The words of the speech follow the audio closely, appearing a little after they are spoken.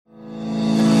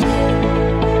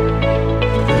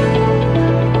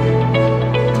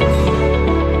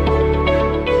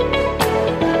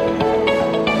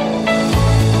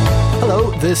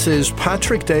This is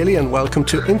Patrick Daly and welcome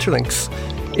to Interlinks.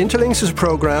 Interlinks is a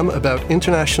programme about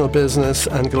international business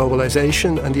and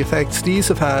globalisation and the effects these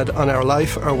have had on our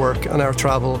life, our work and our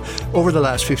travel over the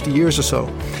last 50 years or so.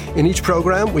 In each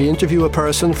programme we interview a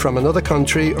person from another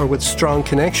country or with strong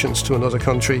connections to another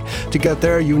country to get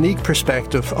their unique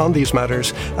perspective on these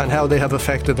matters and how they have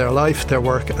affected their life, their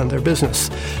work and their business.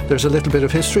 There's a little bit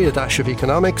of history, a dash of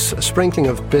economics, a sprinkling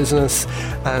of business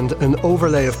and an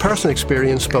overlay of personal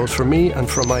experience both from me and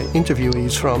from my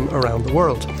interviewees from around the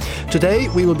world. Today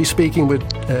we will be speaking with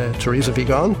Teresa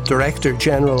Vigon, Director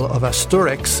General of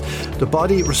Asturex, the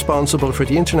body responsible for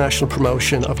the international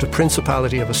promotion of the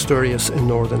Principality of Asturias in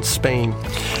northern Spain.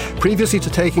 Previously to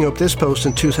taking up this post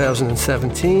in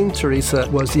 2017, Teresa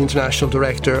was the International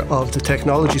Director of the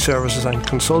technology services and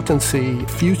consultancy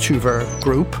Futuver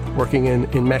Group, working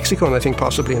in Mexico and I think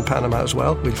possibly in Panama as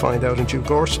well. We'll find out in due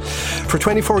course. For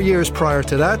 24 years prior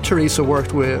to that, Teresa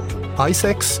worked with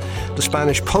ICEX, the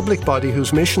Spanish public body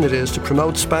whose mission it is to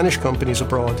promote Spanish companies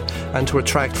abroad and to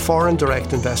attract foreign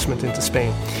direct investment into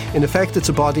Spain. In effect, it's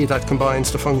a body that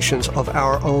combines the functions of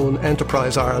our own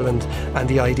Enterprise Ireland and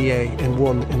the IDA in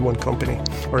one company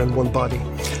or in one body.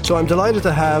 So I'm delighted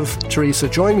to have Teresa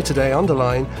join me today on the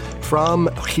line from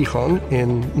Gijón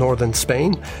in northern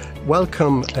Spain.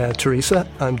 Welcome, Teresa.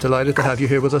 I'm delighted to have you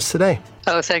here with us today.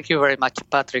 Oh, thank you very much,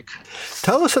 Patrick.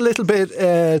 Tell us a little bit,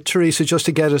 Teresa, just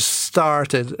to get us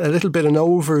started, a little bit an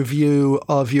overview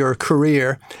of your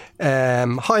career,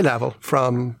 high level,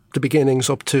 from the beginnings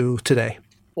up to today.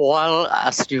 Well,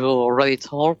 as you already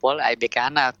told, I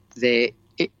began at the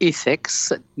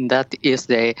ICEX, that is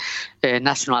the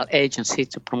national agency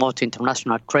to promote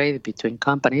international trade between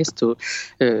companies, to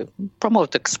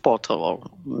promote export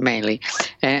mainly.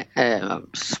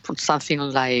 Something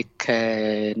like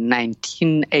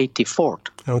 1984,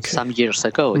 some years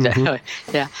ago. Mm-hmm.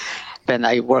 Yeah. When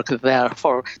I worked there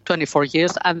for 24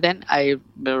 years, and then I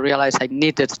realized I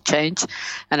needed change,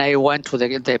 and I went to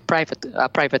the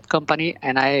private company,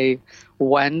 and I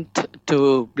went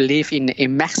to live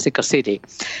in Mexico City.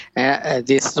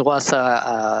 This was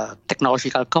a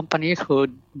technological company who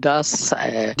does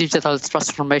digital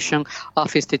transformation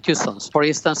of institutions. For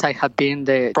instance, I have been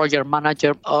the project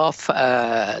manager of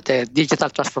the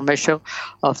digital transformation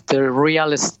of the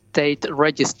real estate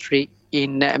registry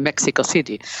in Mexico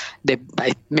City,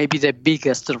 maybe the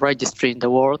biggest registry in the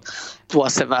world. It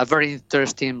was a very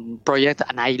interesting project,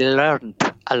 and I learned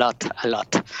a lot.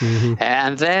 Mm-hmm.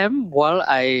 And then,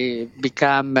 I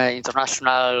became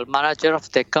international manager of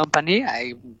the company.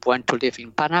 I went to live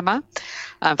in Panama.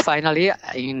 And finally,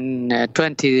 in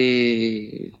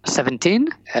 2017,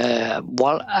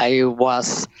 I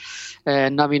was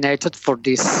nominated for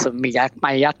this,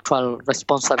 my actual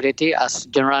responsibility as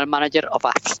general manager of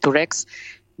Asturex.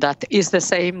 That is the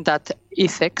same that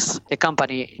ICEX, the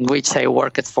company in which I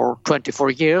worked for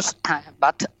 24 years,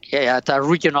 but at a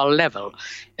regional level,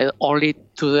 only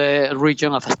to the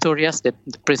region of Asturias, the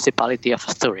Principality of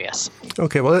Asturias.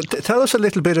 Okay, well, tell us a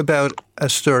little bit about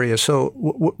Asturias. So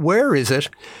where is it?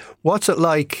 What's it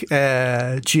like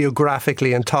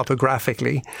geographically and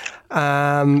topographically?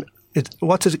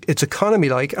 What's its economy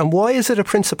like, and why is it a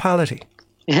principality?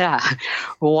 Yeah,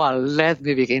 well, let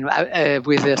me begin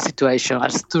with the situation.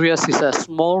 Asturias is a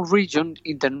small region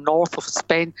in the north of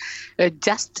Spain,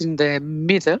 just in the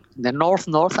middle, the north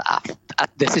at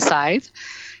the seaside.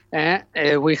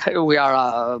 We are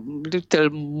a little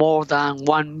more than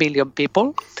 1 million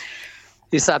people.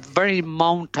 It's a very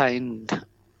mountain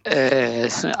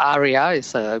area.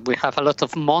 We have a lot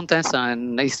of mountains,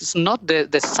 and it's not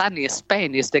the sunny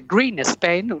Spain. It's the green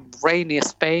Spain, rainy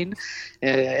Spain.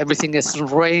 Everything is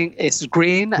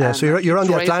green. Yeah, so you're on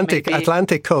the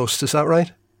Atlantic coast. Is that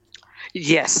right?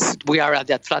 Yes, we are at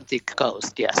the Atlantic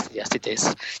coast. Yes, it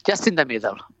is. Just in the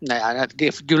middle.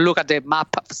 If you look at the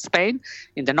map of Spain,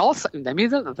 in the north, in the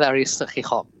middle, there is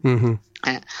Gijón. Mm-hmm.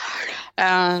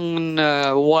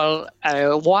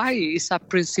 Why is a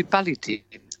principality?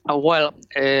 About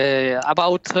I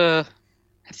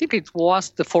think it was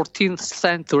the 14th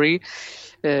century.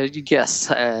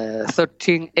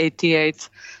 1388.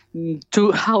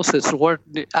 Two houses were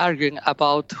arguing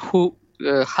about who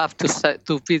have to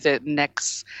be the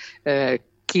next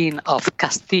king of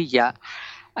Castilla,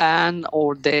 and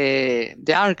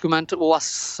the argument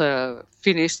was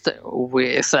finished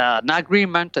with an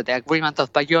agreement, the agreement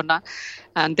of Bayona,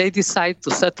 and they decided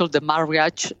to settle the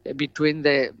marriage between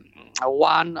the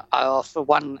one of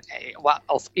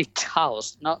each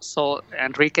house. No? So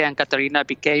Enrique and Caterina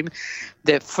became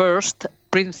the first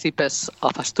princes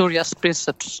of Asturias,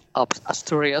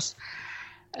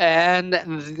 And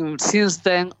since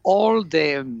then, all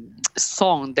the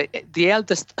song, the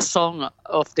eldest song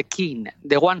of the king,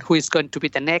 the one who is going to be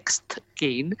the next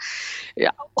king,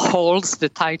 holds the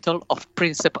title of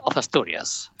Príncipe of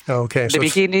Asturias. Okay. In the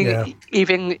beginning,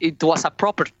 even it was a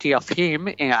property of him,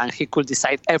 and he could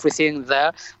decide everything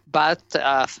there. But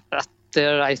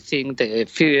after, I think, the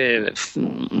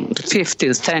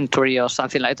 15th century or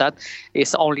something like that,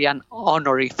 it's only an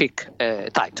honorific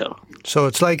title. So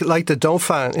it's like the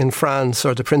Dauphin in France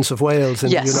or the Prince of Wales in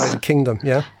the United Kingdom,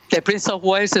 yeah? The Prince of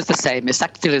Wales is the same,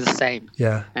 exactly the same.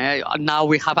 Yeah. Now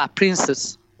we have a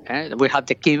princess. We have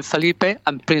the King Felipe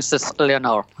and Princess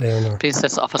Leonor,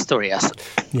 Princess of Asturias.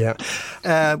 Yeah.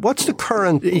 What's the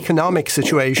current economic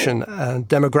situation and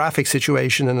demographic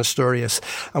situation in Asturias?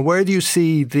 And where do you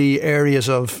see the areas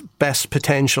of best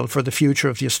potential for the future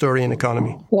of the Asturian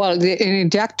economy? Well, in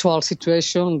the actual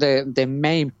situation, the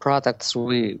main products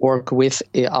we work with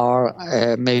are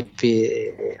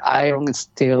maybe iron,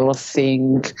 steel,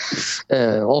 zinc,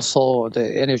 also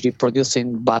the energy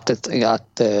producing, but at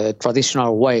the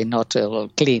traditional way, not a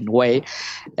clean way.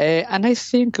 And I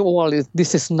think, well,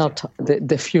 this is not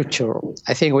the future.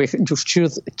 I think we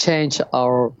should change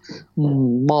our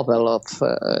model of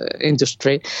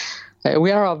industry.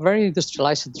 We are a very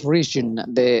industrialized region.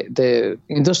 The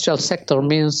industrial sector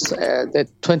means that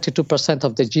 22%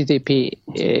 of the GDP,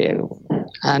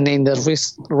 and in the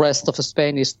rest of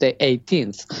Spain is the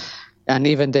 18th. And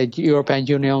even the European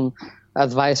Union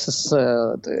advises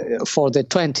for the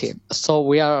 20th. So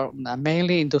we are a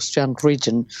mainly industrial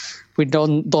region. We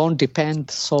don't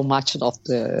depend so much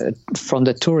from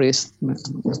the tourists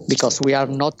because we are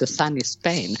not the sunny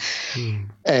Spain.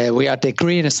 We are the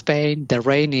green Spain, the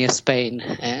rainy Spain.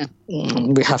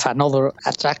 We have another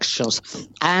attractions.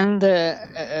 And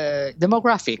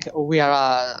demographic, we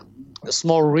are a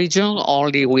small region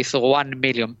only with 1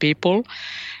 million people.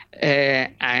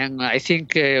 And I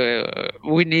think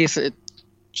we need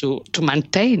to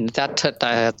maintain that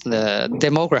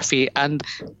demography and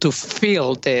to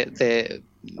fill the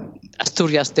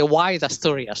Asturias, the wide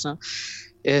Asturias. No?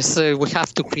 We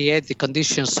have to create the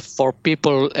conditions for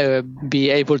people be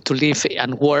able to live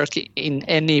and work in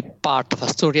any part of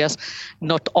Asturias,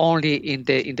 not only in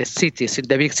the cities, in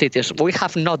the big cities. We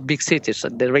have not big cities;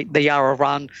 they are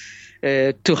around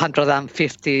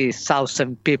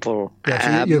 250,000 people.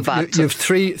 Yeah, so you have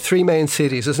three main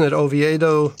cities, isn't it?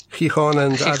 Oviedo, Gijón,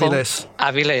 and Avilés.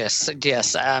 Avilés,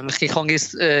 yes. Gijón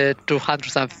is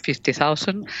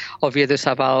 250,000. Oviedo is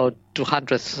about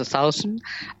 200,000,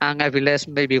 and Avilés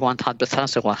maybe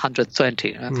 100,000,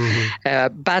 120.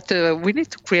 But we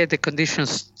need to create the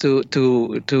conditions to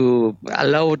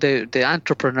allow the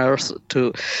entrepreneurs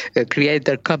to create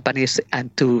their companies and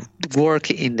to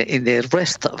work in the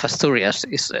rest of Asturias.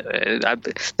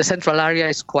 The central area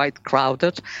is quite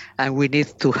crowded, and we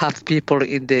need to have people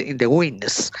in the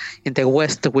wings, in the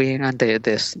west wing and the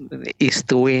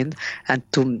east wing, and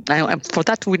for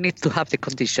that we need to have the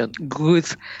condition: good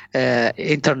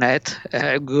internet,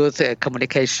 good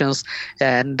communications,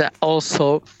 and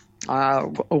also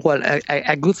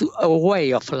a good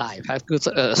way of life, a good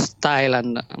style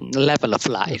and level of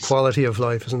life. Quality of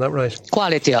life, isn't that right?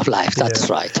 Quality of life, that's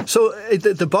right. So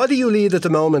the body you lead at the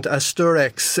moment,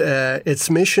 Asturex, its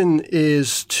mission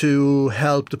is to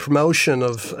help the promotion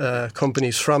of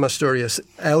companies from Asturias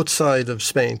outside of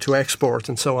Spain to export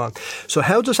and so on. So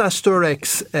how does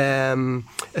Asturex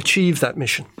achieve that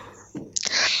mission?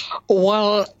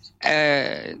 Well,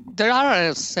 there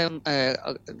are some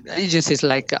agencies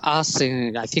like us,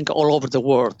 I think, all over the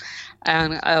world.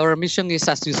 And our mission is,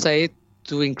 as you say,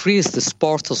 to increase the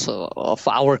support of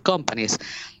our companies.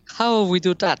 How we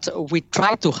do that? We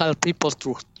try to help people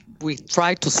we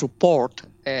try to support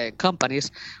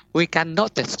companies. We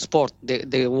cannot export.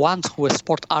 The ones who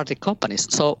export are the companies.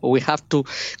 So we have to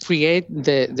create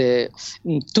the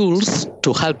tools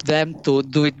to help them to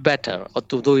do it better or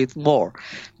to do it more.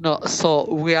 No, so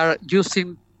we are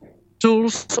using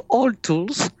tools, all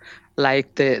tools,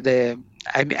 like I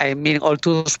mean all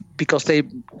tools because they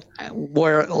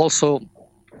were also,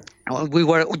 we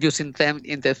were using them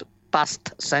in the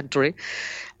past century,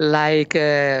 like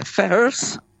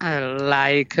fairs,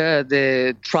 like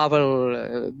the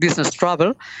travel, business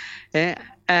travel,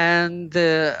 and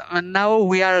now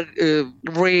we are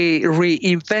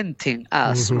reinventing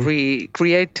us,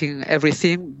 recreating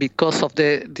everything because of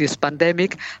this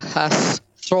pandemic has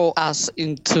thrown us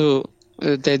into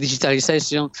the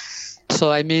digitalization.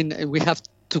 So I mean, we have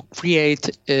to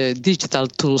create digital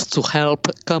tools to help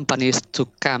companies to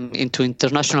come into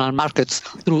international markets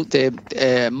through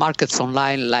the markets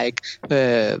online, like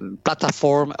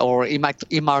platform or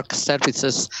e-market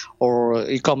services or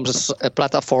e-commerce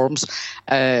platforms,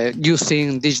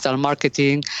 using digital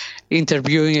marketing,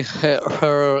 interviewing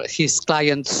his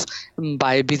clients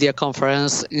by video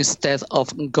conference instead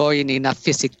of going in a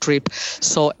physical trip.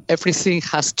 So everything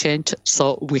has changed.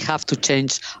 So we have to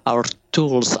change our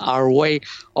tools, our way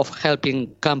of helping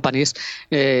companies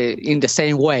in the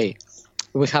same way.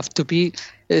 We have to be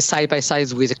side by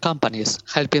side with the companies,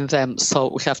 helping them. So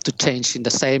we have to change in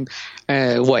the same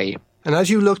way. And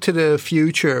as you look to the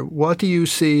future, what do you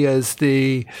see as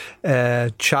the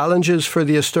challenges for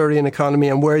the Asturian economy,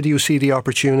 and where do you see the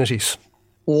opportunities?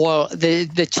 Well,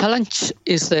 the challenge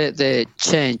is the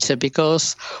change,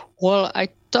 because, I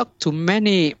talk to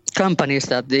many companies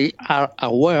that they are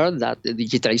aware that the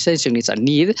digitalization is a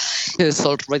need. It's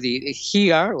already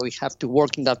here. We have to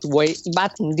work in that way.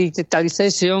 But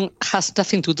digitalization has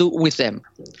nothing to do with them.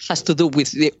 It has to do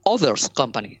with the others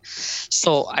company.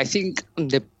 So I think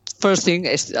the first thing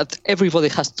is that everybody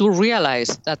has to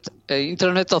realize that the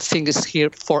Internet of Things is here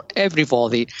for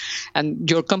everybody, and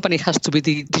your company has to be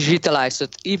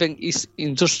digitalized, even its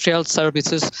industrial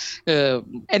services,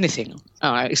 anything.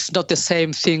 It's not the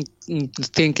same thing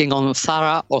thinking on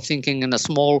Zara or thinking in a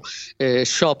small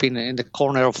shop in the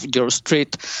corner of your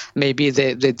street. Maybe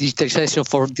the digitalization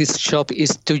for this shop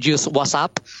is to use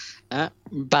WhatsApp,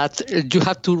 but you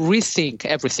have to rethink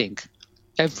everything.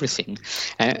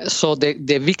 So the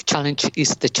big challenge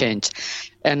is the change.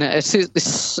 And I think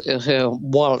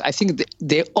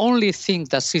the only thing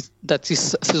that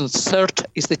is certain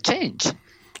is the change.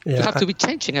 Yeah. You have to be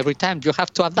changing every time. You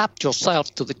have to adapt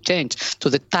yourself to the change, to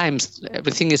the times.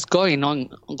 Everything is going on,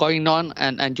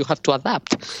 and you have to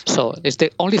adapt. So it's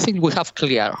the only thing we have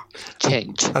clear,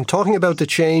 change. And talking about the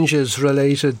changes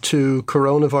related to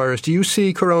coronavirus, do you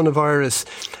see coronavirus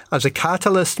as a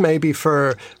catalyst maybe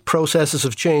for processes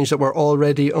of change that were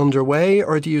already underway,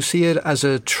 or do you see it as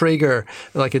a trigger,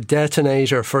 like a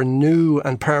detonator for new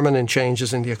and permanent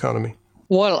changes in the economy?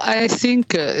 Well, I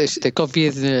think the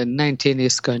COVID-19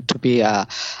 is going to be a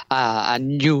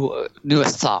new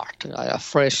start, a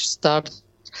fresh start,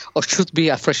 or should be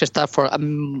a fresh start for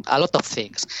a lot of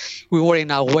things. We were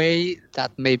in a way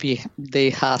that maybe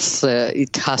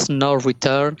it has no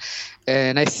return.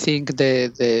 And I think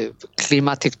the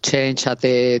climatic change and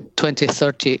the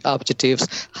 2030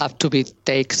 objectives have to be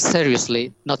taken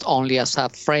seriously, not only as a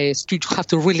phrase. You have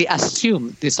to really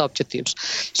assume these objectives.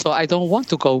 So I don't want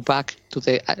to go back to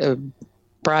the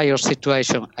prior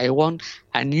situation. I want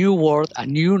a new world, a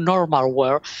new normal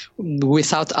world,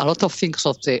 without a lot of things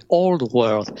of the old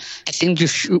world. I think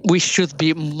we should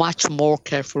be much more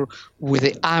careful with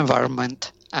the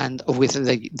environment and with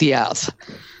the earth.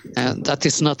 And that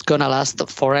is not going to last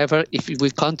forever if we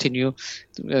continue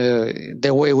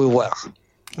the way we were.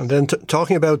 And then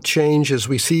talking about changes,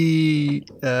 we see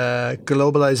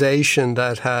globalization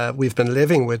that we've been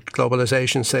living with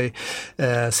globalization, say,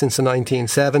 since the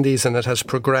 1970s, and it has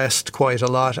progressed quite a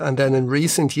lot. And then in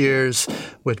recent years,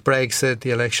 with Brexit,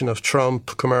 the election of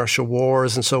Trump, commercial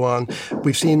wars and so on,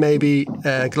 we've seen maybe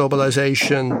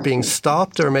globalization being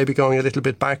stopped or maybe going a little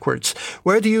bit backwards.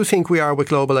 Where do you think we are with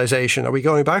globalization? Are we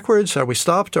going backwards? Are we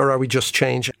stopped? Or are we just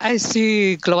changing? I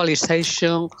see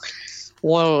globalization.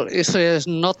 Well, it's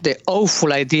not the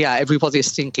awful idea everybody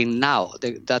is thinking now.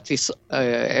 That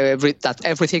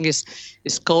everything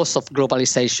is cause of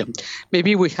globalization.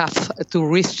 Maybe we have to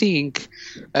rethink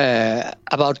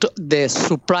about the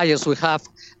suppliers we have,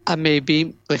 and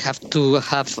maybe we have to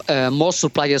have more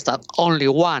suppliers than only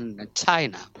one,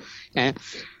 China.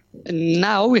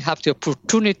 Now we have the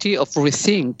opportunity of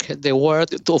rethink the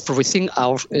world, of rethink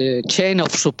our chain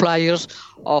of suppliers,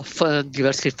 of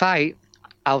diversify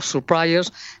our suppliers.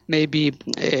 Maybe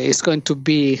it's going to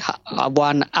be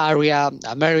one area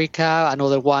America,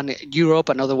 another one Europe,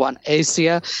 another one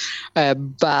Asia.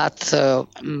 But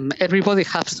everybody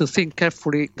has to think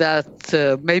carefully that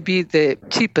maybe the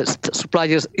cheapest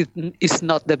suppliers is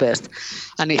not the best.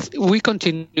 And if we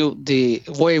continue the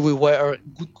way we were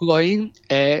going,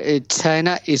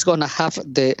 China is going to have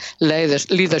the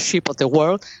leadership of the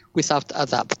world without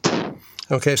adapt.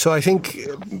 Okay, so I think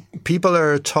people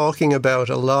are talking about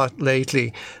a lot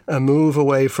lately a move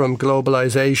away from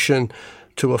globalization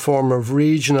to a form of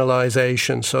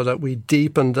regionalization, so that we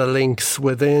deepen the links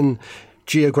within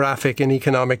geographic and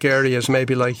economic areas,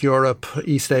 maybe like Europe,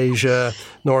 East Asia,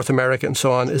 North America and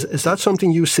so on. Is that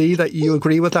something you see, that you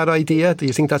agree with that idea? Do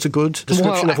you think that's a good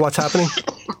description of what's happening?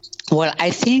 Well,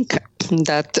 I think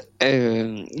that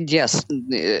yes,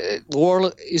 the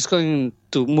world is going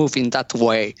to move in that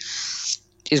way.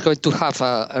 It's going to have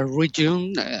a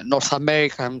region, North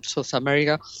America and South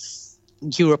America,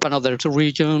 Europe another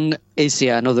region,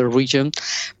 Asia another region.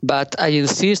 But I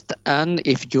insist, and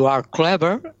if you are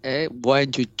clever,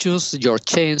 when you choose your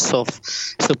chains of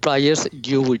suppliers,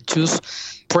 you will choose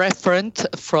preference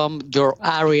from your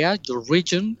area, your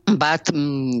region, but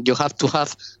you have to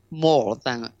have more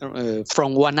than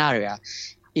from one area.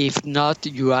 If not,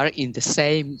 you are in the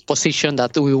same position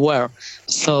that we were.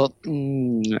 So,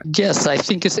 yes, I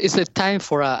think it's a time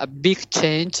for a big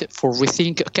change, for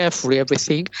rethink carefully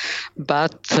everything.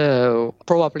 But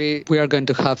probably we are going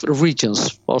to have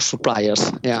regions for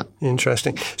suppliers. Yeah.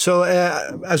 Interesting. So,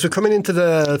 as we're coming into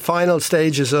the final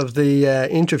stages of the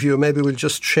interview, maybe we'll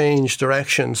just change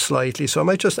direction slightly. So I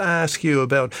might just ask you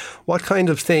about what kind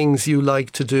of things you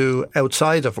like to do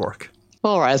outside of work.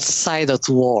 Or outside of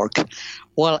work.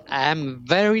 Well, I'm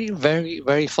very, very,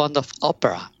 very fond of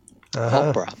opera.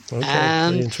 Opera. Okay,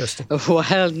 and very interesting.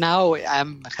 Well, now I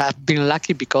have been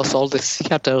lucky because all the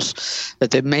theaters,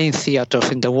 the main theaters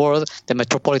in the world, the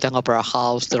Metropolitan Opera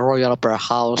House, the Royal Opera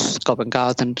House, Covent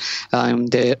Garden,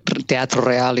 the Teatro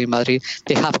Real in Madrid,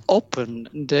 they have opened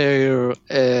their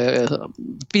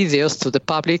videos to the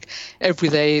public every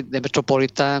day. The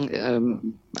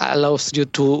Metropolitan allows you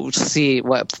to see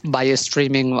by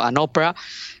streaming an opera,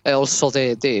 also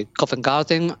the Covent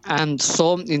Garden, and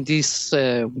so in these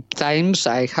times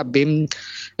I have been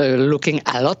looking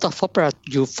a lot of opera.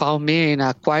 You found me in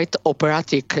a quite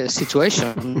operatic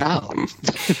situation now.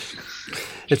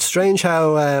 It's strange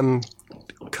how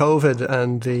COVID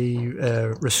and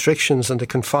the restrictions and the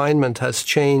confinement has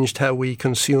changed how we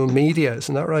consume media,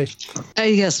 isn't that right?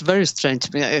 Yes, very strange.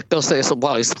 Because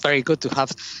it's very good to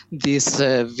have these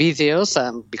videos,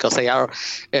 because they are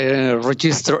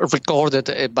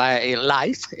recorded by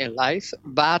live,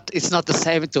 but it's not the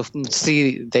same to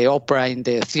see the opera in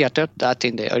the theater that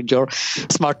in your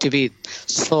smart TV.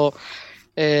 So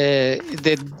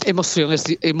the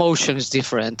emotion is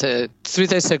different. 3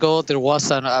 days ago, there was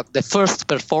the first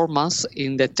performance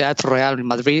in the Teatro Real in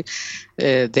Madrid,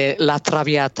 the La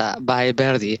Traviata by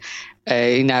Verdi.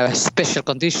 In a special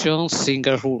condition,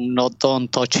 singers who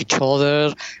don't touch each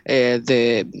other.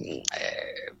 The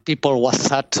people was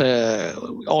sat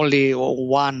only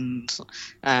one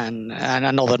and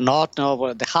another not,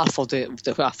 the half of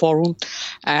the forum.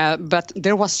 But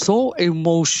there was so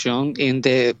emotion in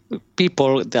the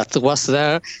people that was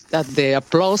there that the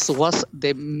applause was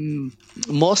the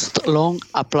most long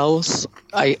applause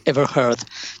I ever heard.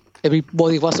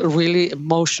 Everybody was really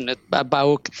emotional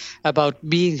about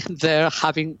being there,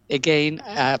 having again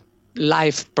a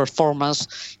live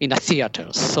performance in a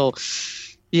theater. So,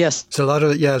 yes, it's a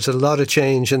lot of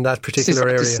change in that particular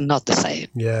area. It's not the same.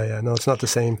 No, it's not the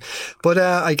same. But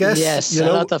I guess yes,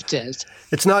 a lot of change.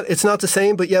 It's not the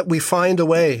same, but yet we find a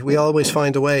way. We always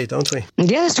find a way, don't we?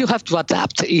 Yes, you have to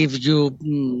adapt. If you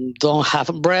don't have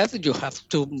bread, you have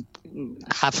to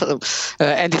have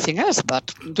anything else,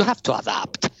 but you have to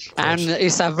adapt. And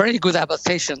it's a very good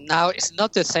adaptation. Now, it's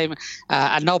not the same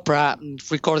an opera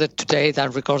recorded today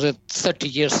than recorded 30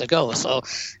 years ago. So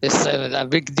it's a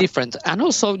big difference. And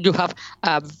also you have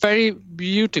a very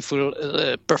beautiful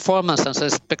performances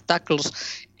and spectacles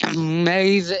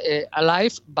made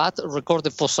alive, but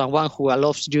recorded for someone who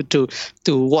allows you to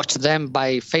watch them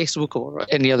by Facebook or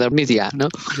any other media. No?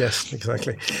 Yes,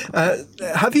 exactly.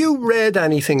 Have you read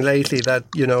anything lately that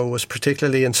was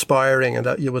particularly inspiring and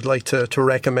that you would like to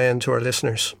recommend to our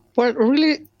listeners? Well,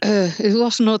 really, it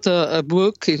was not a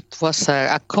book. It was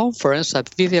a conference, a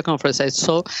video conference I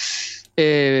saw.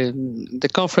 The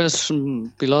conference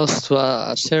belongs to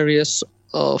a series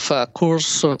of a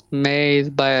course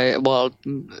made by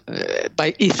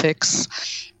ethics,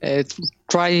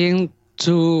 trying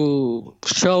to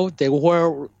show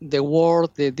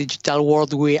the digital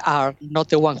world we are, not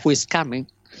the one who is coming,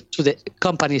 to the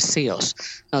company CEOs,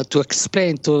 to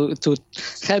explain, to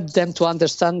help them to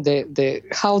understand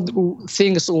how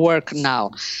things work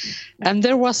now. And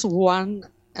there was one,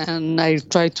 and I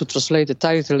tried to translate the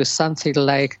title, is something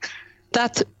like,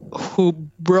 that who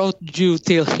brought you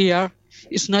till here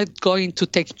is not going to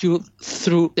take you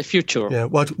through the future. Yeah,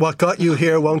 what got you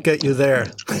here won't get you there.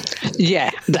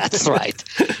 Yeah, that's right.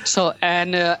 So,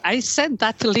 and I sent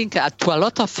that link to a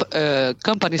lot of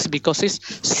companies because it's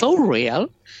so real.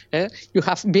 You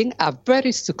have been a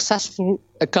very successful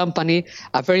company,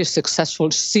 a very successful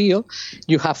CEO.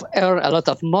 You have earned a lot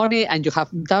of money and you have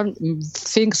done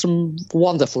things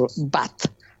wonderful. But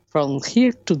from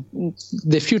here to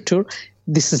the future,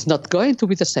 this is not going to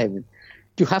be the same.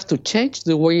 you have to change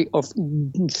the way of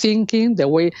thinking, the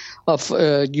way of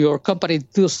your company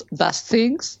does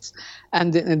things,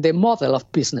 and the model of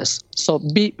business. So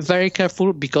be very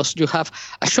careful, because you have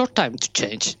a short time to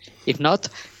change. If not,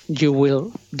 you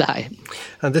will die.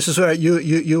 And this is where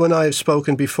you and I have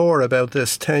spoken before about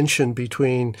this tension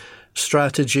between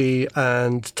strategy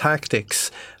and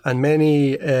tactics, and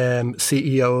many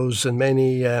CEOs and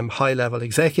many high-level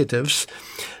executives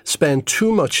spend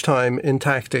too much time in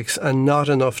tactics and not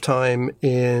enough time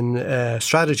in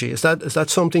strategy. Is that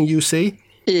something you see?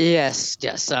 Yes.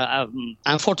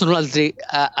 Unfortunately,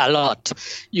 a lot.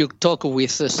 You talk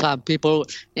with some people,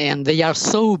 and they are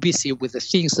so busy with the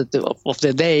things of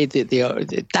the day,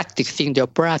 the tactic thing, the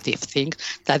operative thing,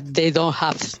 that they don't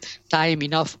have time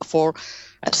enough for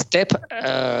a step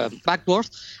backward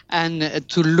and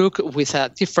to look with a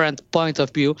different point of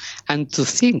view and to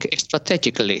think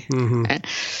strategically. Mm-hmm.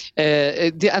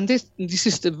 And this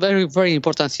is the very, very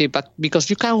important thing, but because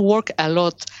you can work a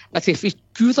lot, but if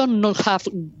you don't have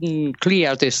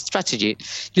clear the strategy,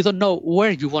 you don't know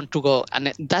where you want to go,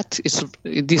 and that is,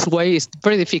 this way is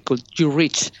very difficult to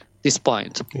reach this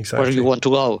point where you want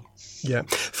to go. Yeah.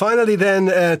 Finally then,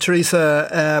 Teresa,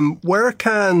 where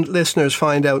can listeners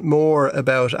find out more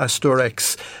about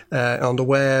Asturex on the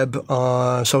web,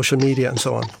 on social media and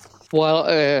so on? Well,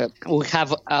 we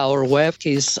have our web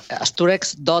is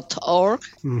asturex.org.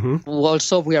 Mm-hmm.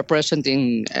 Also, we are present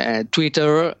in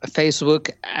Twitter,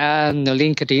 Facebook and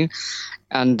LinkedIn.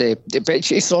 And the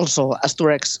page is also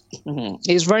Asturex. Mm-hmm.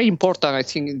 It's very important, I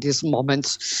think, in these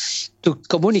moments to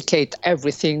communicate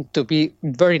everything, to be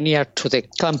very near to the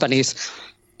companies,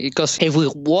 because if we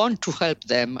want to help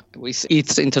them with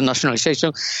its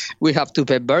internationalization, we have to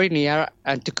be very near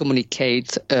and to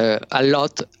communicate a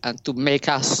lot and to make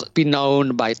us be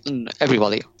known by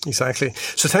everybody. Exactly.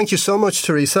 So thank you so much,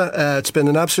 Teresa. It's been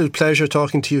an absolute pleasure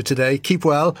talking to you today. Keep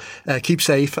well, keep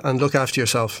safe, and look after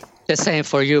yourself. The same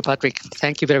for you, Patrick.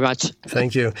 Thank you very much.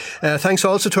 Thank you. Thanks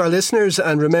also to our listeners.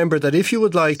 And remember that if you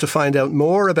would like to find out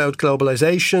more about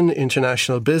globalization,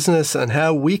 international business, and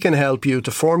how we can help you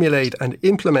to formulate and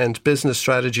implement business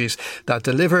strategies that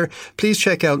deliver, please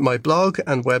check out my blog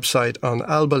and website on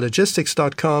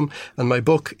albalogistics.com and my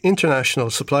book, International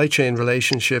Supply Chain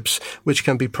Relationships, which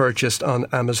can be purchased on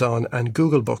Amazon and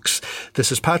Google Books.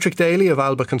 This is Patrick Daly of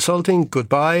Alba Consulting.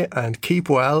 Goodbye and keep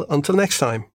well until next time.